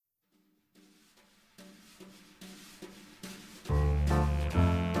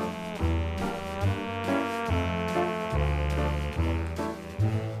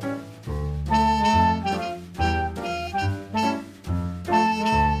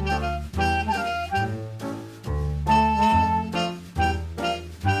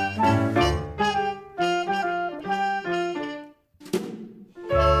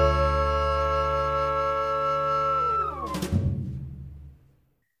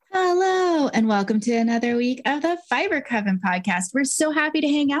and welcome to another week of the Fiber Coven podcast. We're so happy to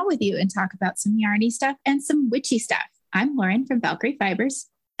hang out with you and talk about some yarny stuff and some witchy stuff. I'm Lauren from Valkyrie Fibers.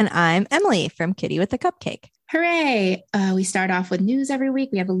 And I'm Emily from Kitty with a Cupcake. Hooray! We start off with news every week.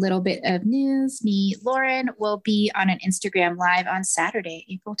 We have a little bit of news. Me, Lauren, will be on an Instagram live on Saturday,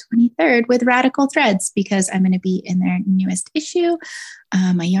 April 23rd with Radical Threads because I'm going to be in their newest issue.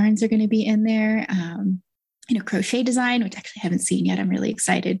 My yarns are going to be in there. Crochet design, which actually I haven't seen yet. I'm really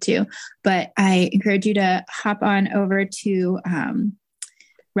excited too. But I encourage you to hop on over to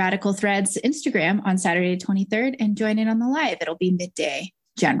Radical Threads Instagram on Saturday 23rd and join in on the live. It'll be midday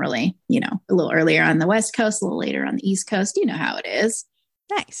generally, a little earlier on the West Coast, a little later on the East Coast. You know how it is.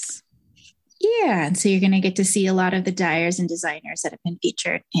 Nice. Yeah. And so you're going to get to see a lot of the dyers and designers that have been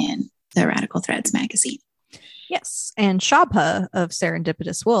featured in the Radical Threads magazine. Yes. And Shabha of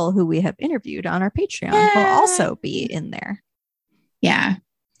Serendipitous Wool, who we have interviewed on our Patreon, will also be in there. Yeah.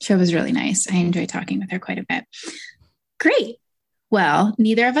 Shabha's really nice. I enjoy talking with her quite a bit. Great. Well,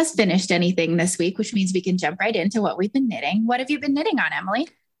 neither of us finished anything this week, which means we can jump right into what we've been knitting. What have you been knitting on, Emily?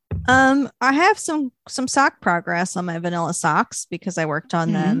 I have some sock progress on my vanilla socks because I worked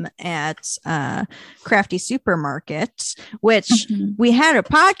on them at Crafty Supermarket, which we had a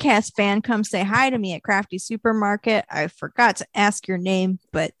podcast fan come say hi to me at Crafty Supermarket. I forgot to ask your name,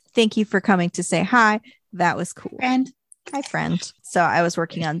 but thank you for coming to say hi. That was cool. Hi, friend. So I was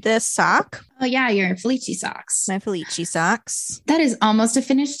working on this sock. Oh, yeah, your Felici socks. My Felici socks. That is almost a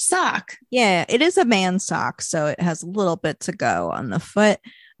finished sock. Yeah, it is a man sock, so it has a little bit to go on the foot.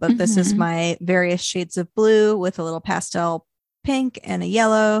 But this is my various shades of blue with a little pastel pink and a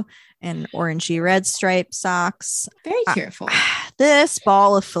yellow and orangey red stripe socks. Very cheerful. This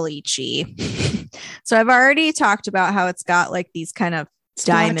ball of Felici. So I've already talked about how it's got like these kind of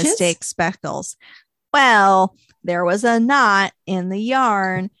dye mistake speckles. Well, there was a knot in the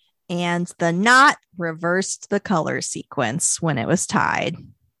yarn and the knot reversed the color sequence when it was tied.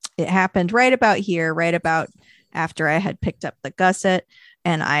 It happened right about here, right about after I had picked up the gusset.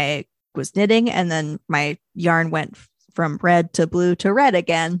 And I was knitting and then my yarn went from red to blue to red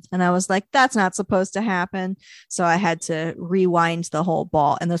again. And I was like, that's not supposed to happen. So I had to rewind the whole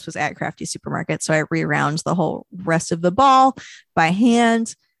ball. And this was at Crafty Supermarket. So I rewound the whole rest of the ball by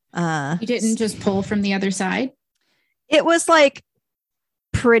hand. You didn't just pull from the other side? It was like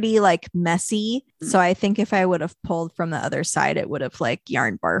pretty like messy. So I think if I would have pulled from the other side, it would have like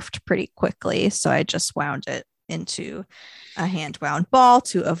yarn barfed pretty quickly. So I just wound it into a hand wound ball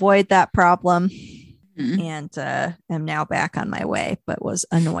to avoid that problem. And am now back on my way, but was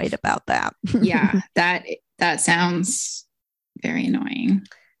annoyed about that. Yeah, that sounds very annoying.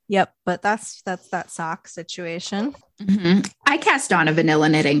 Yep, but that's that sock situation. I cast on a vanilla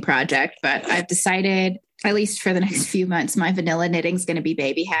knitting project, but I've decided, at least for the next few months, my vanilla knitting is going to be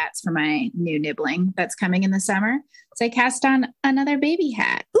baby hats for my new nibbling that's coming in the summer. So I cast on another baby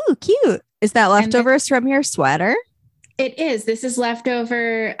hat. Ooh, cute. Is that leftovers from your sweater? It is. This is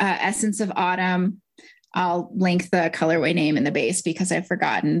leftover Essence of Autumn. I'll link the colorway name in the base because I've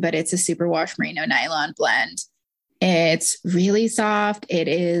forgotten, but it's a superwash merino nylon blend. It's really soft. It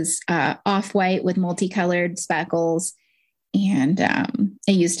is off-white with multicolored speckles. And I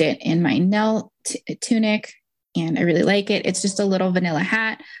used it in my Nell tunic and I really like it. It's just a little vanilla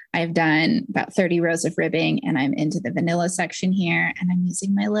hat. I've done about 30 rows of ribbing and I'm into the vanilla section here. And I'm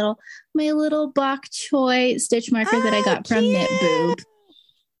using my little bok choy stitch marker that I got from Knit Boob.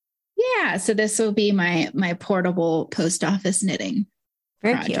 Yeah. So this will be my portable post office knitting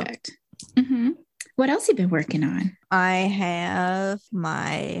project. Cute. What else have you been working on? I have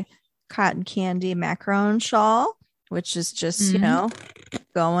my cotton candy macaron shawl, which is just,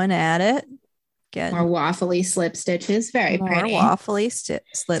 going at it. Get more waffly slip stitches. Very pretty. More waffly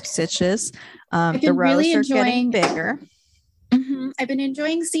slip stitches. The rows really are getting bigger. I've been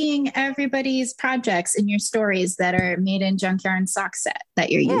enjoying seeing everybody's projects in your stories that are made in Junk Yarn sock set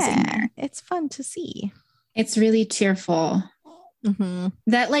that you're using there. It's fun to see. It's really cheerful.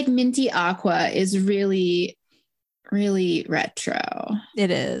 That like minty aqua is really, really retro. It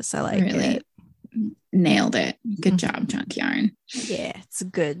is. I like it. Nailed it. Good job, Junk Yarn. Yeah, it's a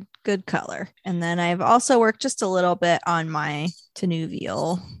good color. And then I've also worked just a little bit on my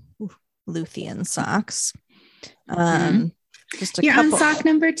Tenuvial Luthien socks. You're on sock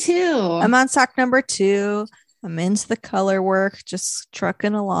number 2. I'm on sock number 2. I'm into the color work, just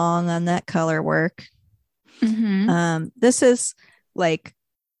trucking along on that color work. This is like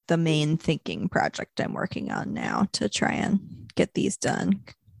the main thinking project I'm working on now to try and get these done.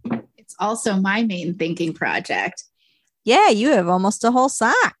 It's also my main thinking project. Yeah, you have almost a whole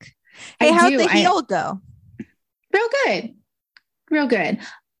sock. Hey, how'd the heel go? Real good.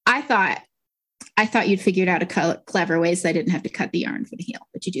 I thought I thought you'd figured out a clever way so I didn't have to cut the yarn for the heel,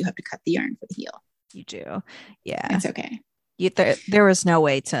 but you do have to cut the yarn for the heel. You do. Yeah. It's okay. There was no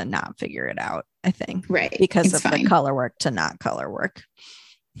way to not figure it out, I think. Right. Because of the color work to not color work.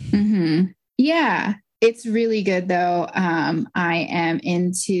 Mm-hmm. Yeah. It's really good though. I am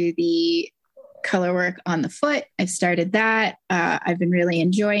into the color work on the foot. I've started that. I've been really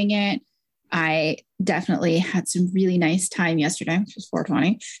enjoying it. I definitely had some really nice time yesterday, which was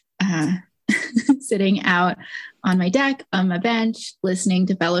 420, sitting out on my deck, on my bench, listening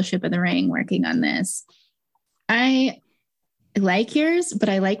to Fellowship of the Ring, working on this. I like yours, but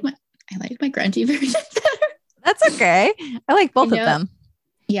I like my grungy version better. That's okay. I like both of them.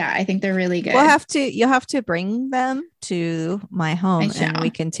 Yeah, I think they're really good. You'll have to bring them to my home and we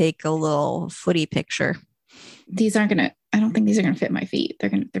can take a little footy picture. I don't think these are gonna fit my feet.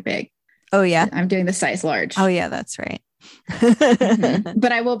 They're big. Oh yeah. I'm doing the size large. Oh yeah, that's right. Mm-hmm.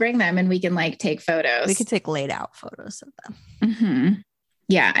 But I will bring them and we can like take photos. We could take laid out photos of them. Mm-hmm.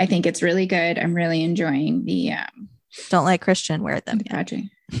 Yeah, I think it's really good. I'm really enjoying the don't let Christian wear them. Project.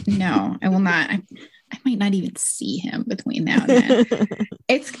 No, I will not. I might not even see him between now and then.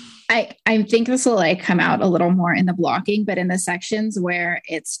 I think this will like come out a little more in the blocking, but in the sections where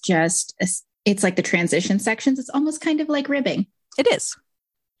it's like the transition sections, it's almost kind of like ribbing. It is.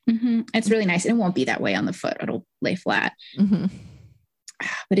 Mm-hmm. It's really nice. It won't be that way on the foot. It'll lay flat. Mm-hmm.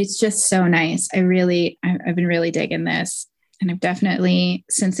 But it's just so nice. I've been really digging this. And I've definitely,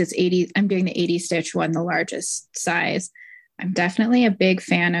 since it's 80, I'm doing the 80 stitch one, the largest size. I'm definitely a big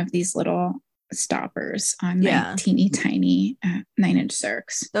fan of these little stoppers on my teeny tiny 9-inch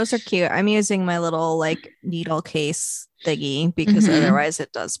circs. Those are cute. I'm using my little like needle case thingy because otherwise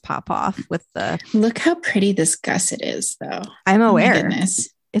it does pop off with the. Look how pretty this gusset is, though. I'm aware. Oh my goodness.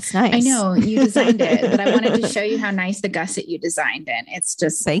 It's nice. I know you designed it, but I wanted to show you how nice the gusset you designed in. It's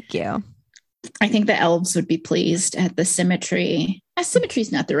just. Thank you. I think the elves would be pleased at the symmetry. Symmetry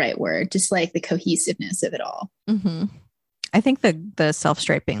is not the right word, just like the cohesiveness of it all. Mm-hmm. I think the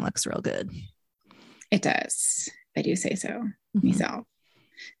self-striping looks real good. It does. I do say so myself.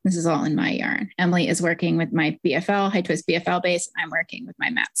 This is all in my yarn. Emily is working with my BFL, High Twist BFL base. And I'm working with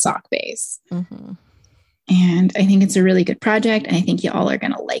my matte sock base. Mm-hmm. And I think it's a really good project. And I think you all are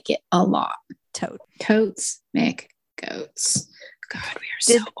going to like it a lot. Totes, Mick, goats. God, we are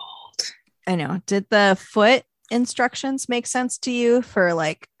so old. I know. Did the foot instructions make sense to you for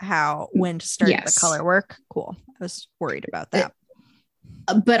like when to start the color work? Cool. I was worried about that.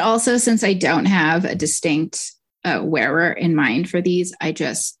 But also, since I don't have a distinct wearer in mind for these, I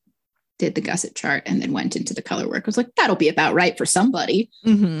just did the gusset chart and then went into the color work. I was like, that'll be about right for somebody.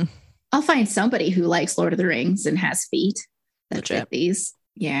 Mm-hmm. I'll find somebody who likes Lord of the Rings and has feet that fit these.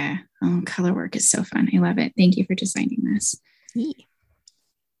 Yeah. Oh, color work is so fun. I love it. Thank you for designing this.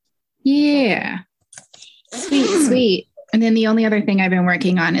 Yeah. Sweet. And then the only other thing I've been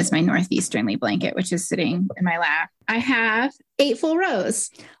working on is my Northeasternly blanket, which is sitting in my lap. I have 8 full rows.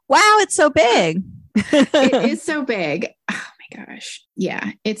 Wow, it's so big. It is so big. Oh my gosh.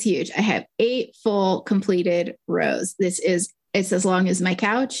 Yeah, it's huge. I have 8 full completed rows. It's as long as my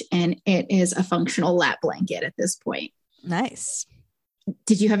couch, and it is a functional lap blanket at this point. Nice.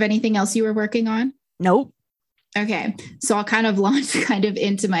 Did you have anything else you were working on? Nope. Okay. So I'll kind of launch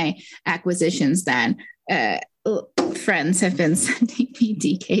into my acquisitions then. Friends have been sending me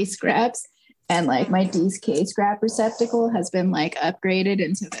DK scraps, and like my DK scrap receptacle has been like upgraded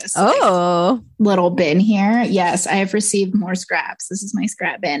into this little bin here. Yes, I have received more scraps. This is my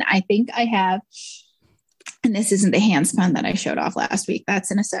scrap bin. I think I have, and this isn't the hand spun that I showed off last week. That's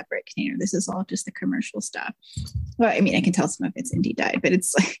in a separate container. This is all just the commercial stuff. Well, I mean, I can tell some of it's indie dyed, but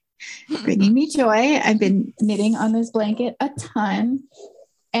it's like bringing me joy. I've been knitting on this blanket a ton.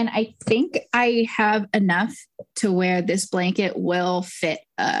 And I think I have enough to where this blanket will fit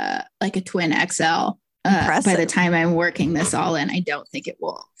like a twin XL by the time I'm working this all in. I don't think it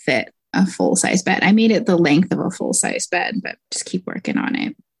will fit a full size bed. I made it the length of a full size bed, but just keep working on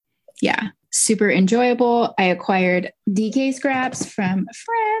it. Yeah, super enjoyable. I acquired DK scraps from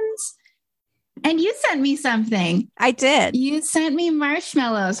friends. And you sent me something. I did. You sent me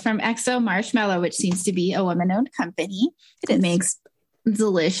marshmallows from XO Marshmallow, which seems to be a woman-owned company. It makes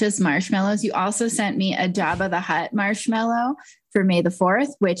delicious marshmallows. You also sent me a Jabba the Hutt marshmallow for May the 4th,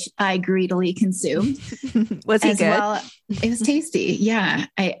 which I greedily consumed. Was he good? Well, it was tasty. Yeah.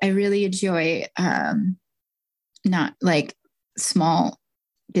 I really enjoy not like small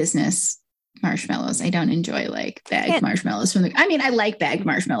business marshmallows. I don't enjoy like bagged marshmallows I like bagged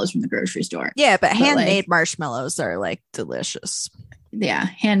marshmallows from the grocery store. Yeah, but handmade marshmallows are like delicious. Yeah,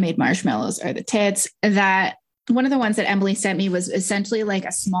 handmade marshmallows are the tits. That one of the ones that Emily sent me was essentially like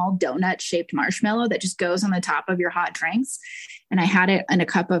a small donut shaped marshmallow that just goes on the top of your hot drinks. And I had it in a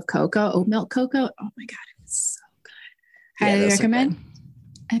cup of cocoa, oat milk cocoa. Oh my God, it was so good. Highly recommend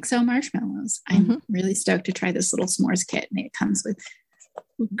XO marshmallows. I'm really stoked to try this little s'mores kit. And it comes with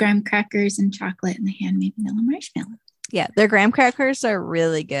graham crackers and chocolate and the handmade vanilla marshmallow. Yeah, their graham crackers are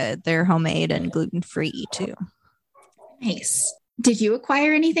really good. They're homemade and gluten-free too. Nice. Did you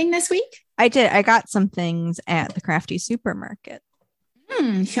acquire anything this week? I did. I got some things at the Crafty Supermarket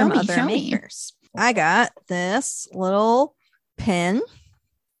from other makers. I got this little pin.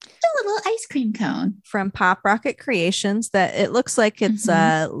 A little ice cream cone from Pop Rocket Creations that it looks like it's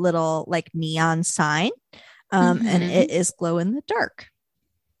a little like neon sign. And it is glow in the dark.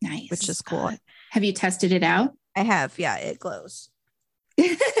 Nice. Which is cool. Have you tested it out? I have. Yeah, it glows.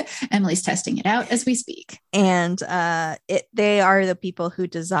 Emily's testing it out as we speak. And they are the people who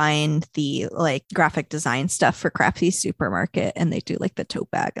designed the like graphic design stuff for Crafty Supermarket, and they do like the tote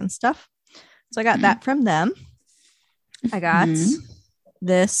bag and stuff. So I got that from them. I got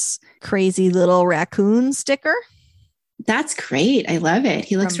this crazy little raccoon sticker. That's great. I love it.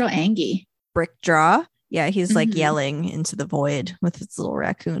 He looks real angry. Brick Draw. Yeah, he's like yelling into the void with his little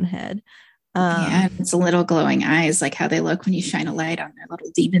raccoon head. Yeah, it's a little glowing eyes, like how they look when you shine a light on their little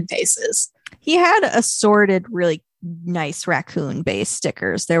demon faces. He had assorted really nice raccoon based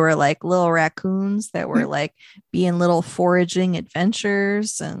stickers. There were like little raccoons that were like being little foraging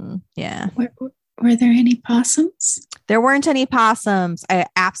adventures. And yeah. Were there any possums? There weren't any possums. I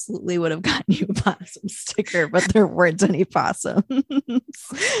absolutely would have gotten you a possum sticker, but there weren't any possums.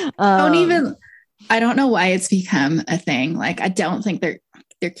 I don't know why it's become a thing. Like, I don't think they're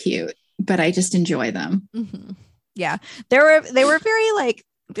cute, but I just enjoy them. Yeah. They were very like,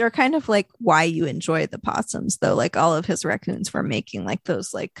 they're kind of like why you enjoy the possums though. Like all of his raccoons were making like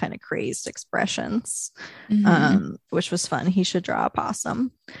those like kind of crazed expressions, which was fun. He should draw a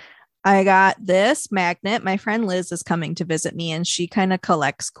possum. I got this magnet. My friend Liz is coming to visit me and she kind of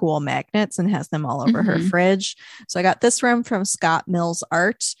collects cool magnets and has them all over her fridge. So I got this one from Scott Mills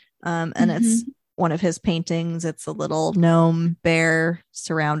Art. And it's one of his paintings. It's a little gnome bear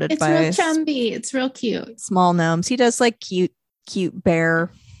surrounded by real chumby. It's real cute. Small gnomes. He does like cute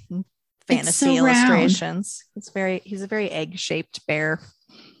bear fantasy illustrations. He's a very egg-shaped bear.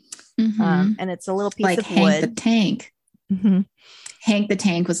 And it's a little piece like of Hank wood. The Tank. Hank the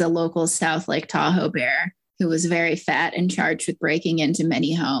Tank was a local South Lake Tahoe bear who was very fat and charged with breaking into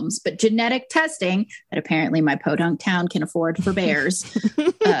many homes. But genetic testing that apparently my podunk town can afford for bears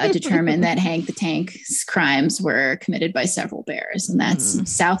determined that Hank the Tank's crimes were committed by several bears. And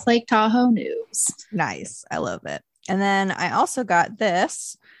that's South Lake Tahoe news. Nice. I love it. And then I also got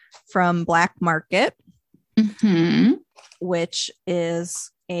this from Black Market, which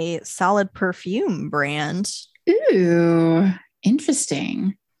is a solid perfume brand. Ooh,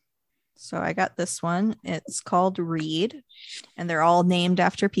 interesting. So I got this one. It's called Reed, and they're all named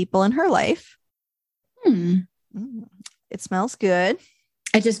after people in her life. It smells good.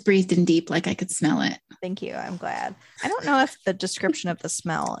 I just breathed in deep like I could smell it. Thank you. I'm glad. I don't know if the description of the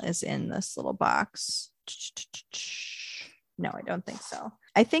smell is in this little box. No, I don't think so.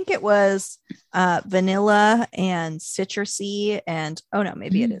 I think it was vanilla and citrusy and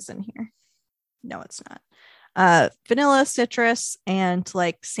maybe it is in here. No, it's not. Vanilla, citrus, and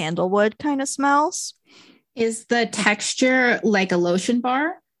like sandalwood kind of smells. Is the texture like a lotion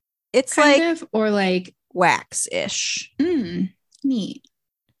bar? It's or like wax-ish. Neat.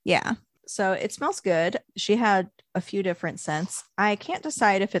 Yeah. So it smells good. She had a few different scents. I can't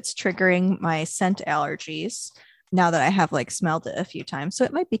decide if it's triggering my scent allergies now that I have like smelled it a few times. So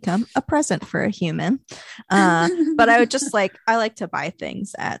it might become a present for a human. But I would just I like to buy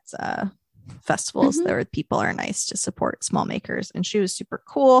things at festivals where people are nice to support small makers. And she was super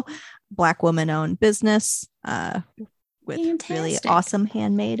cool. Black woman owned business with really awesome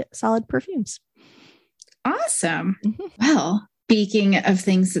handmade solid perfumes. Awesome. Well, speaking of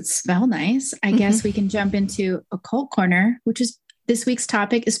things that smell nice, I guess we can jump into Occult Corner, which is this week's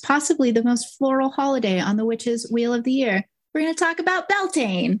topic is possibly the most floral holiday on the Witch's Wheel of the Year. We're going to talk about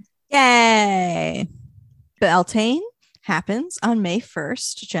Beltane. Yay! Beltane happens on May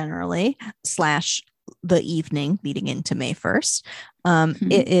 1st, generally, / the evening leading into May 1st.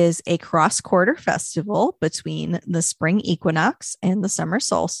 It is a cross-quarter festival between the spring equinox and the summer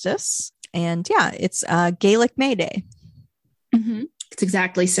solstice. And yeah, it's Gaelic May Day. It's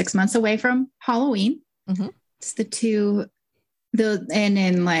exactly 6 months away from Halloween. It's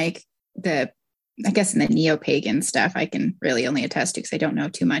I guess in the neo-pagan stuff, I can really only attest to because I don't know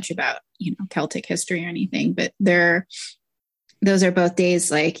too much about, Celtic history or anything, but they're those are both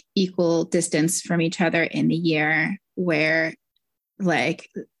days like equal distance from each other in the year, where like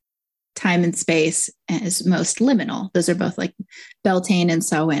time and space is most liminal. Those are both like Beltane and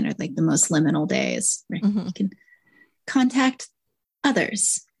Samhain are like the most liminal days where you can contact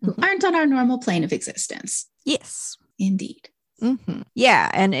others who aren't on our normal plane of existence. Yes, indeed. Yeah,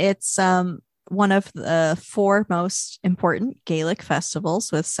 and it's one of the 4 most important Gaelic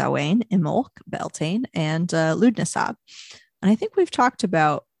festivals, with Samhain, Imbolc, Beltane, and Lughnasadh. And I think we've talked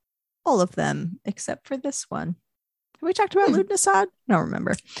about all of them except for this one. Have we talked about Lughnasadh? I don't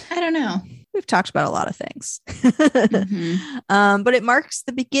remember. I don't know. We've talked about a lot of things. But it marks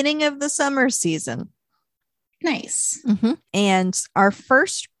the beginning of the summer season. Nice. And our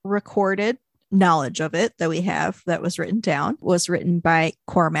first recorded knowledge of it that we have that was written down was written by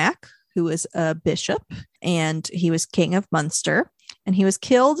Cormac, who was a bishop, and he was king of Munster, and he was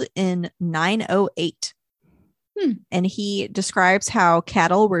killed in 908. And he describes how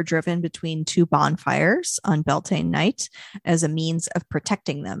cattle were driven between 2 bonfires on Beltane night as a means of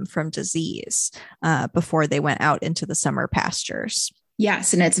protecting them from disease before they went out into the summer pastures.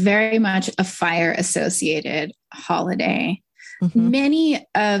 Yes, and it's very much a fire associated holiday. Many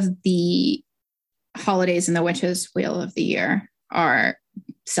of the holidays in the Witches' Wheel of the Year are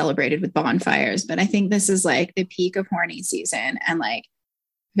celebrated with bonfires, but I think this is like the peak of horny season, and like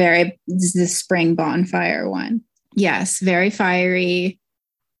the spring bonfire one. Yes, very fiery.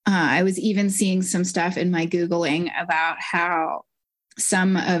 I was even seeing some stuff in my Googling about how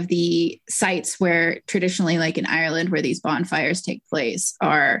some of the sites where traditionally, like in Ireland, where these bonfires take place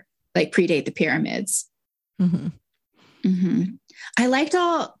are like predate the pyramids. I liked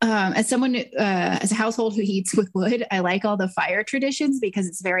all, as someone, as a household who heats with wood, I like all the fire traditions because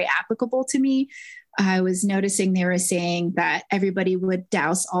it's very applicable to me. I was noticing they were saying that everybody would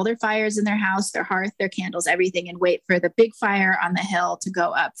douse all their fires in their house, their hearth, their candles, everything, and wait for the big fire on the hill to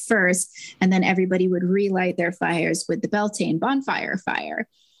go up first. And then everybody would relight their fires with the Beltane bonfire fire.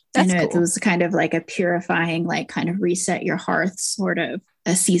 That's cool. It was kind of like a purifying, like kind of reset your hearth sort of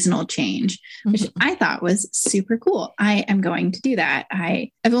a seasonal change, which I thought was super cool. I am going to do that.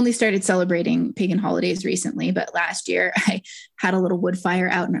 I've only started celebrating pagan holidays recently, but last year I had a little wood fire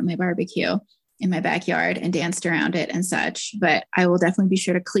out at my barbecue in my backyard and danced around it and such. But I will definitely be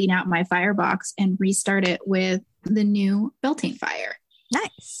sure to clean out my firebox and restart it with the new Beltane fire.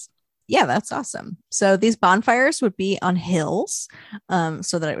 Nice. Yeah, that's awesome. So these bonfires would be on hills,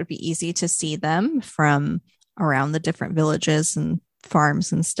 so that it would be easy to see them from around the different villages and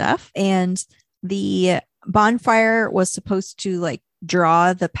farms and stuff. And the bonfire was supposed to like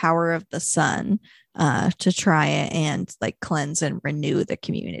draw the power of the sun to try and like cleanse and renew the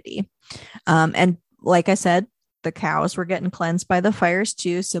community. And like I said, the cows were getting cleansed by the fires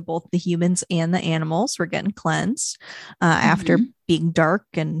too. So both the humans and the animals were getting cleansed after being dark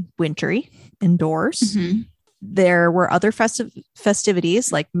and wintry indoors. There were other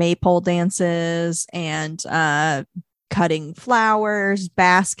festivities like maypole dances and cutting flowers,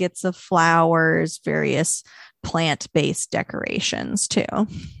 baskets of flowers, various plant-based decorations too.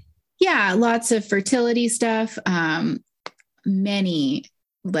 Yeah, lots of fertility stuff. Many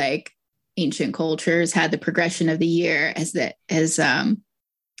like ancient cultures had the progression of the year as the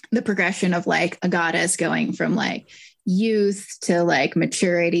progression of like a goddess going from like youth to like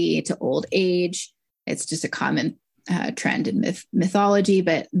maturity to old age. It's just a common trend in mythology,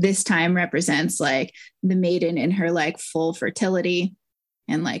 but this time represents like the maiden in her like full fertility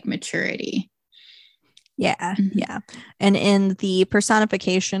and like maturity. Yeah. And in the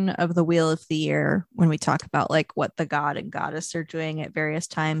personification of the Wheel of the Year, when we talk about like what the god and goddess are doing at various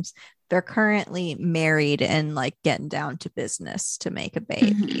times, they're currently married and like getting down to business to make a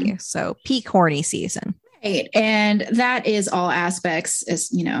baby. So peak horny season. Right. And that is all aspects,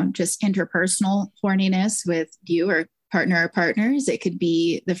 as you know, just interpersonal horniness with you or partner or partners. It could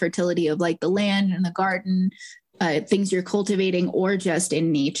be the fertility of like the land and the garden, things you're cultivating, or just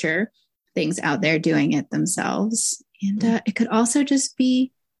in nature, things out there doing it themselves. And it could also just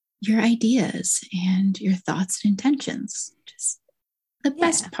be your ideas and your thoughts and intentions. Just the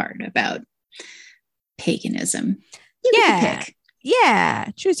best part about paganism. You get to pick. Yeah,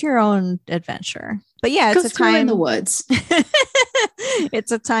 choose your own adventure. But yeah, it's a time in the woods.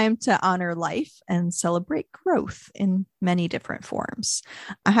 It's a time to honor life and celebrate growth in many different forms.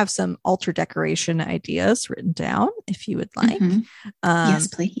 I have some altar decoration ideas written down if you would like. Yes,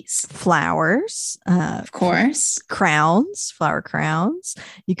 please. Flowers, of course. Crowns, flower crowns.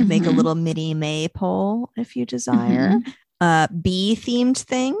 You can make a little mini maypole if you desire. Bee themed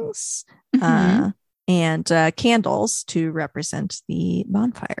things. And candles to represent the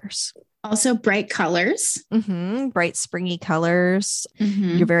bonfires. Also bright colors. Bright springy colors.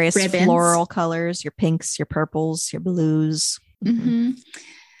 Your various ribbons. Floral colors, your pinks, your purples, your blues.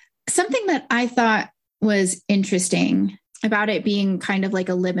 Something that I thought was interesting about it being kind of like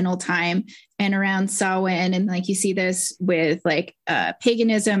a liminal time and around Samhain, and like you see this with like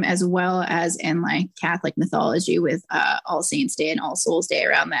paganism as well as in like Catholic mythology with All Saints Day and All Souls Day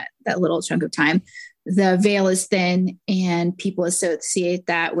around that little chunk of time. The veil is thin and people associate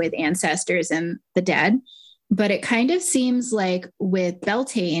that with ancestors and the dead. But it kind of seems like with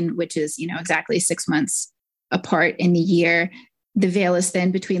Beltane, which is, exactly 6 months apart in the year, the veil is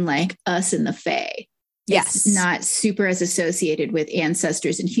thin between like us and the Fae. Yes. It's not super as associated with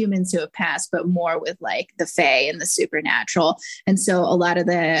ancestors and humans who have passed, but more with like the Fae and the supernatural. And so a lot of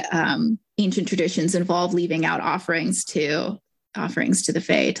the ancient traditions involve leaving out offerings to the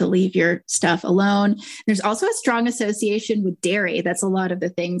Fae, to leave your stuff alone. There's also a strong association with dairy. That's a lot of the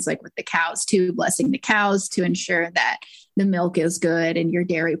things like with the cows too, blessing the cows to ensure that the milk is good and your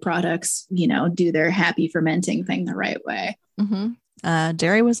dairy products, do their happy fermenting thing the right way.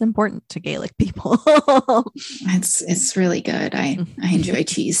 Dairy was important to Gaelic people. It's really good. I enjoy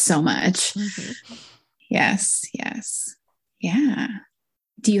cheese so much. Yes. Yeah.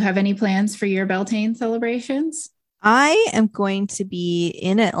 Do you have any plans for your Beltane celebrations? I am going to be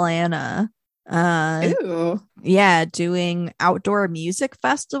in Atlanta. Doing outdoor music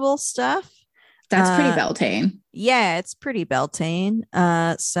festival stuff. That's pretty Beltane. Yeah, it's pretty Beltane.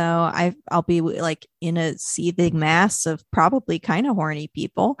 So I'll be like in a seething mass of probably kind of horny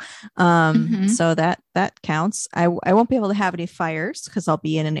people. So that counts. I won't be able to have any fires because I'll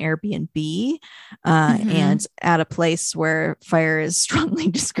be in an Airbnb and at a place where fire is strongly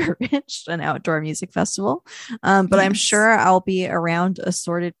discouraged, an outdoor music festival. But I'm sure I'll be around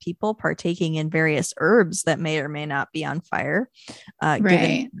assorted people partaking in various herbs that may or may not be on fire.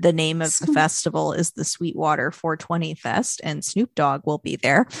 Given the name of the festival is the Sweetwater 420 Fest, and Snoop Dogg will be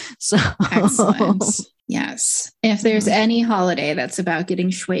there. So excellent. Yes. If there's any holiday that's about getting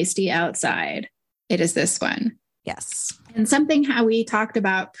schwasty outside, it is this one. Yes. And something how we talked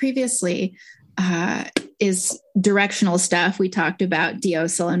about previously is directional stuff. We talked about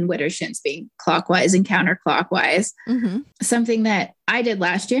Deosil and Widdershins being clockwise and counterclockwise. Something that I did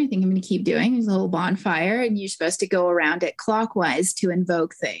last year, I think I'm going to keep doing, is a little bonfire, and you're supposed to go around it clockwise to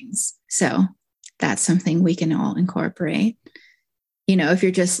invoke things. So that's something we can all incorporate. If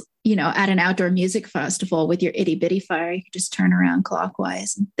you're just, at an outdoor music festival with your itty bitty fire, you can just turn around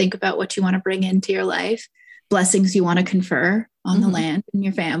clockwise and think about what you want to bring into your life, blessings you want to confer on the land and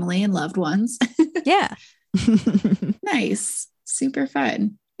your family and loved ones. Yeah. Nice. Super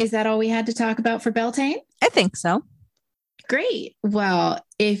fun. Is that all we had to talk about for Beltane? I think so. Great. Well,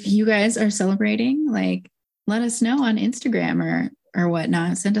 if you guys are celebrating, let us know on Instagram or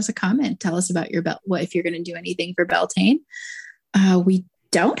whatnot. Send us a comment. Tell us about your if you're going to do anything for Beltane. We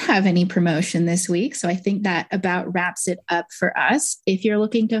don't have any promotion this week, so I think that about wraps it up for us. If you're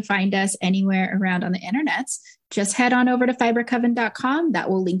looking to find us anywhere around on the internets, just head on over to fibercoven.com. That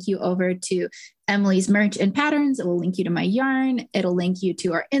will link you over to Emily's merch and patterns. It will link you to my yarn. It'll link you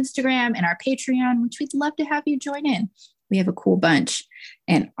to our Instagram and our Patreon, which we'd love to have you join in. We have a cool bunch.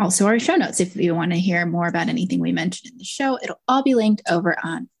 And also our show notes. If you want to hear more about anything we mentioned in the show, it'll all be linked over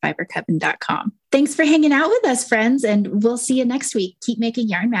on fibercoven.com. Thanks for hanging out with us, friends, and we'll see you next week. Keep making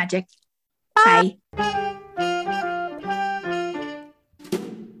yarn magic. Bye.